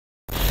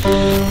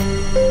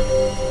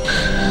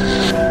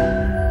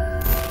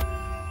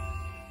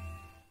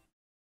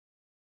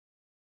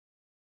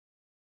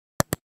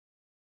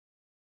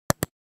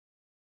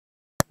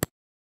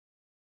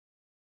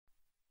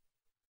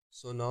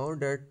So now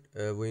that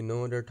we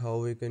know that how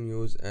we can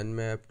use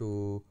nmap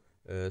to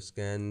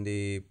scan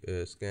the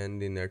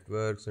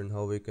networks, and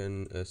how we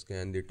can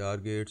scan the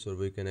targets, or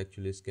we can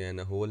actually scan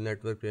a whole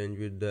network range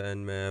with the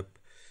nmap.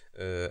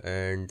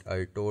 And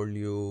I told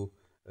you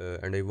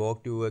and I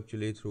walked you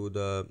actually through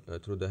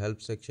the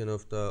help section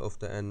of the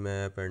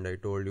nmap, and I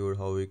told you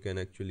how we can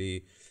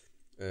actually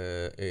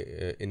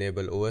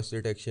enable OS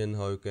detection,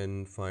 how you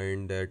can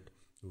find that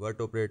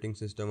what operating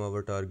system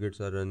our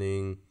targets are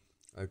running.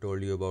 I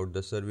told you about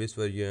the service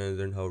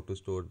versions and how to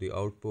store the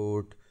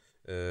output,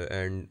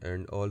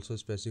 and also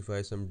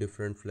specify some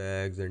different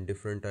flags and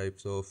different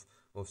types of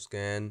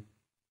scan.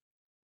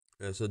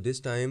 So this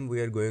time we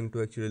are going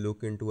to actually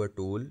look into a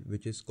tool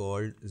which is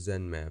called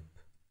Zenmap.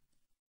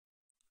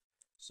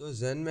 So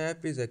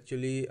Zenmap is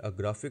actually a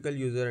graphical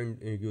user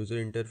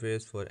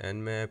interface for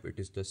nmap. It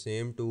is the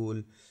same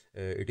tool.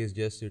 It is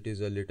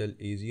a little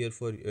easier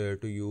for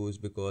to use,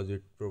 because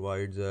it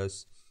provides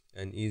us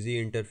an easy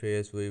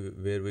interface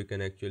where we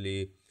can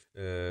actually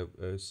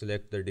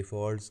select the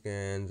default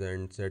scans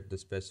and set the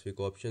specific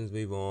options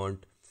we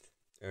want,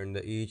 and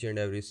each and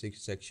every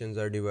 6 sections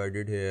are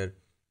divided here.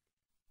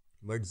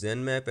 But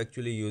Zenmap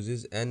actually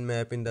uses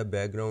nmap in the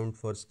background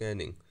for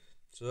scanning.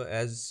 So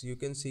as you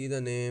can see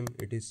the name,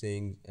 it is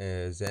saying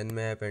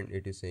Zenmap and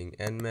it is saying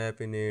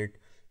nmap in it.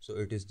 So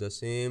it is the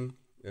same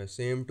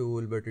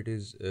tool, but it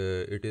is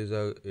a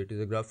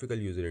graphical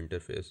user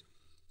interface.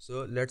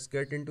 So let's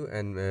get into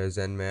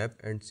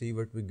Zenmap and see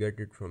what we get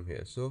it from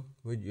here. So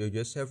you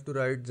just have to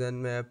write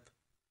Zenmap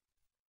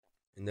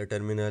in the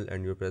terminal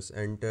and you press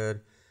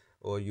enter,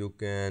 or you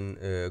can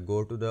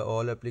go to the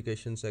all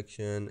application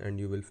section and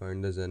you will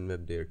find the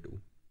Zenmap there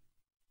too.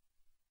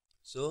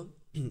 So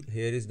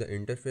here is the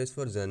interface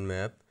for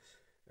Zenmap,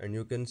 and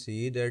you can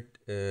see that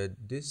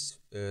this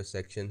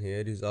section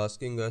here is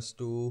asking us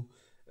to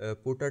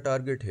put a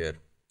target here.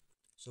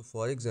 So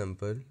for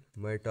example,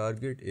 my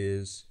target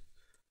is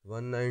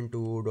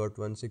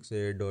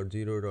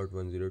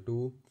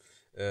 192.168.0.102.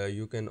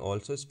 You can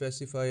also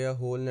specify a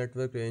whole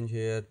network range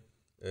here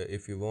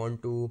if you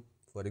want to.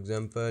 For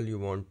example, you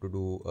want to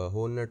do a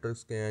whole network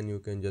scan, you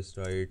can just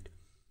write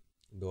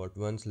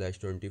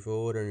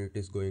 .1/24, and it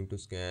is going to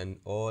scan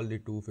all the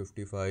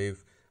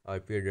 255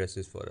 IP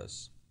addresses for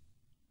us.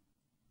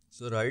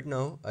 So right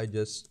now I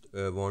just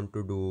want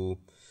to do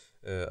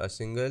a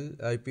single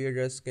IP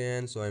address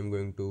scan, so I'm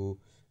going to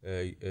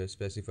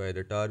specify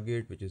the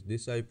target, which is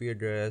this IP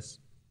address,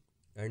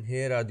 and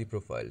here are the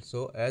profiles.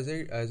 So as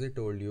I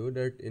told you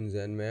that in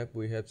Zenmap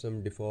we have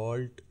some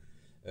default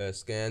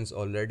scans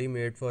already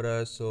made for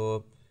us.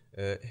 So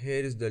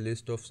here is the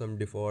list of some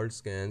default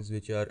scans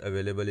which are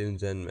available in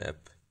Zenmap.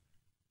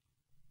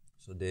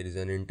 So there is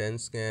an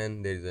intense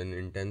scan, there is an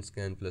intense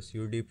scan plus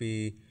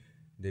UDP,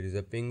 there is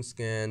a ping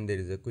scan, there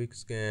is a quick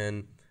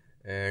scan,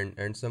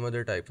 and some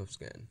other type of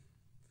scan.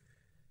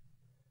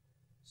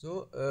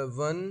 So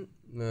one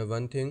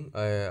thing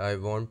I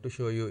want to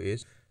show you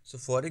is, so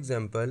for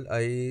example,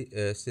 I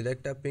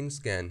select a ping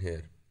scan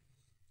here,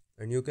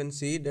 and you can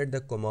see that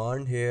the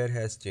command here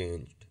has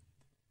changed.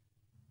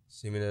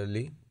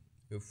 Similarly,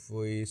 if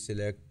we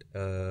select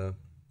a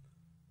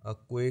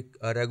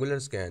regular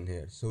scan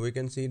here, so we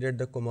can see that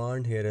the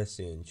command here has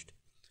changed.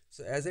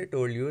 So as I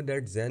told you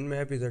that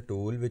Zenmap is a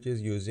tool which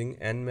is using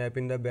nmap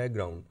in the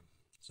background.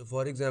 So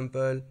for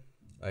example,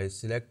 I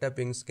select a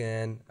ping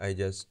scan, I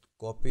just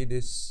copy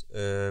this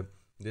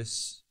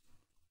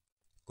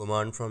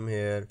command from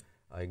here,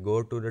 I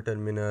go to the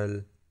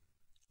terminal,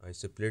 I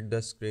split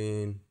the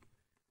screen,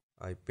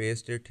 I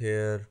paste it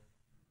here,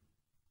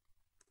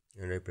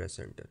 and I press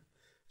enter.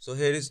 So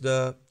here is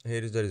the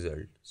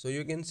result. So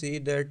you can see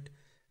that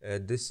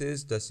this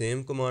is the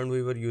same command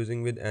we were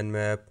using with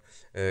nmap.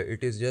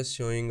 It is just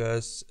showing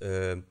us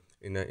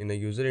in a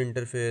user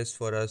interface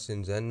for us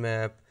in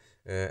Zenmap,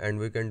 and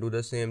we can do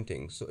the same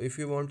thing. So if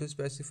you want to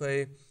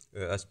specify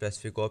a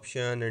specific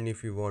option, and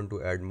if you want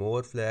to add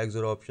more flags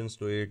or options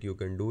to it, you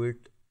can do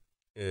it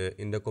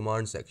in the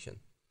command section.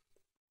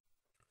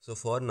 So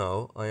for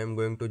now I am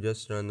going to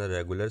just run a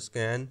regular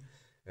scan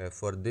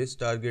for this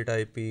target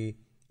IP,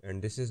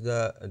 and this is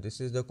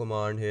the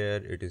command here.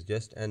 It is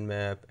just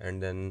nmap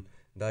and then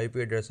the IP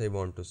address I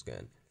want to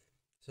scan.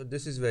 So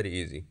this is very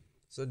easy.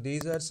 So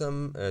these are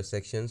some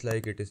sections,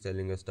 like it is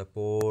telling us the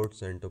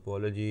ports and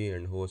topology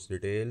and host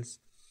details,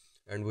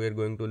 and we are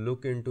going to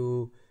look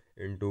into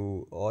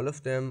all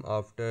of them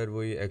after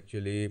we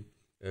actually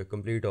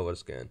complete our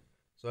scan.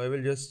 So I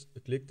will just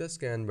click the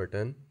scan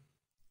button,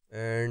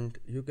 and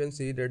you can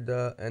see that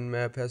the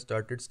nmap has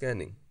started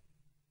scanning.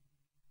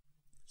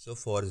 So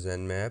for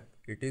Zenmap,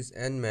 it is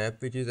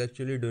nmap which is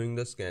actually doing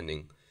the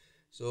scanning.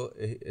 So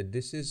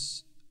this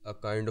is a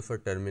kind of a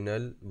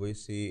terminal we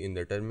see in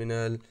the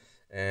terminal,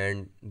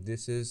 and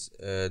this is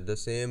the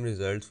same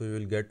results we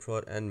will get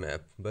for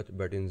nmap,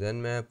 but in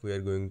Zenmap we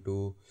are going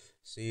to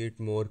see it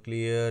more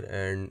clear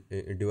and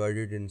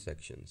divided in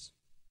sections.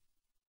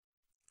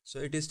 So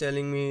it is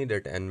telling me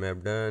that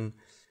nmap done.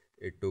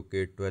 It took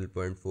it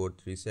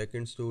 12.43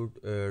 seconds to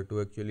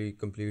actually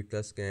complete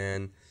the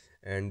scan,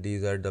 and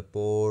these are the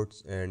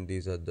ports, and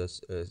these are the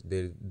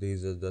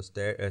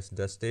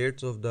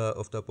states of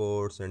the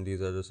ports, and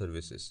these are the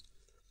services.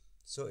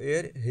 So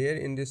here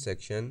in this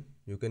section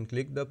you can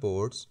click the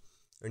ports,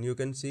 and you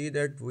can see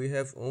that we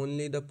have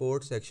only the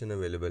port section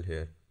available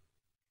here,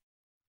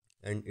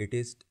 and it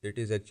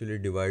is actually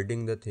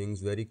dividing the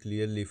things very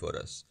clearly for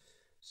us.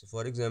 So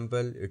for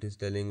example, it is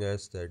telling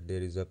us that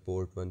there is a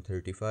port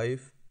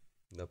 135,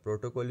 the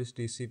protocol is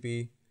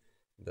TCP,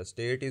 the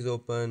state is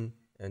open,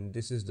 and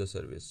this is the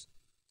service.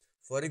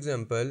 For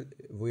example,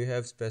 we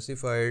have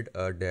specified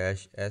a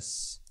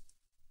 -s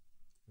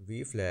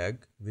V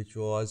flag, which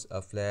was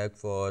a flag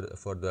for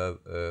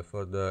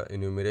the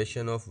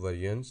enumeration of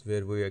versions,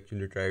 where we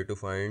actually try to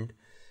find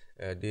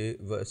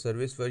the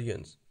service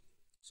versions.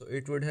 So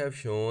it would have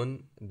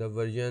shown the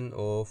version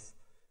of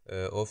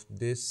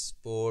this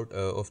port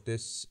of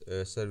this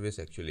service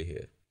actually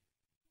here.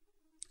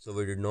 So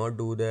we did not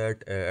do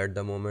that at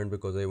the moment,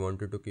 because I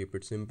wanted to keep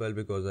it simple,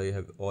 because I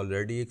have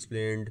already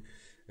explained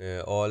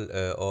all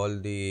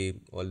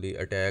the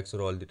attacks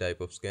or all the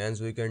type of scans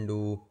we can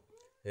do.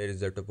 Here is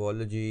the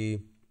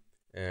topology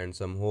and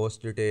some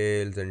host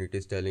details, and it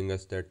is telling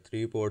us that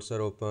 3 ports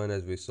are open,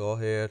 as we saw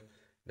here,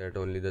 that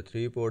only the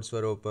 3 ports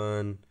were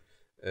open.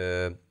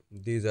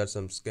 These are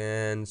some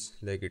scans,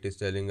 like it is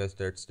telling us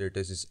that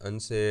status is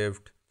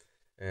unsaved,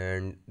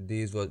 and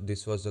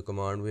this was the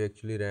command we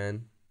actually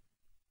ran.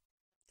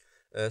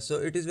 So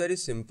it is very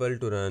simple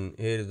to run.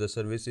 Here is the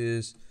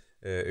services.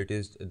 It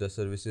is the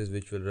services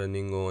which were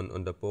running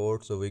on the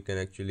port, so we can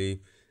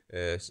actually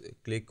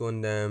click on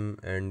them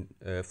and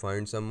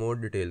find some more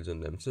details on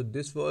them. So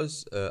this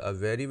was a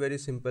very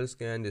simple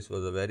scan. This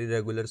was a very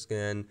regular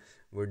scan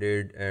we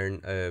did,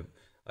 and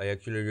I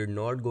actually did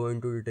not go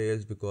into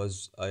details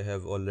because I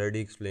have already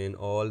explained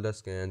all the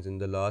scans in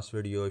the last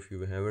video if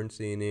you haven't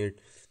seen it.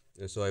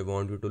 So I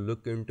want you to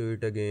look into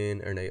it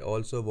again, and I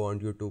also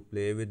want you to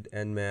play with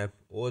nmap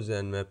or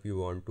Zenmap you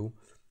want to.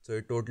 So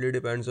it totally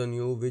depends on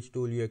you which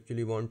tool you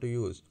actually want to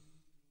use,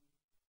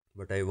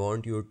 but I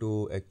want you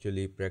to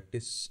actually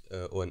practice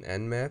on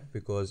nmap,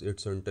 because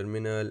it's on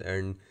terminal,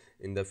 and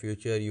in the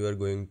future you are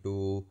going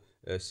to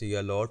see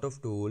a lot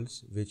of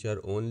tools which are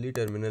only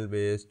terminal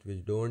based,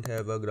 which don't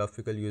have a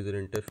graphical user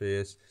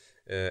interface,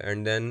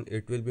 and then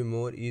it will be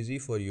more easy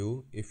for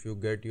you if you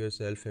get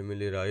yourself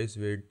familiarized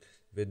with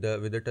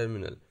the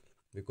terminal,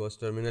 because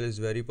terminal is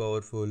very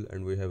powerful,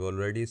 and we have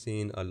already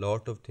seen a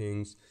lot of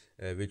things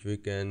which we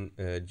can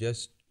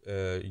just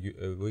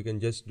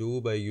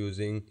do by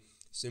using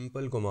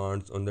simple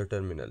commands on the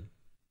terminal.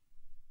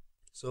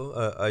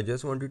 So I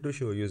just wanted to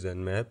show you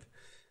Zenmap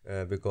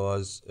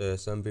because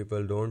some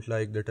people don't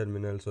like the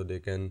terminal, so they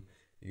can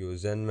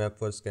use Zenmap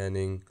for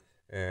scanning,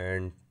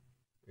 and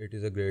it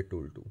is a great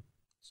tool too.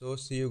 So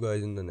see you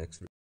guys in the next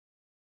video.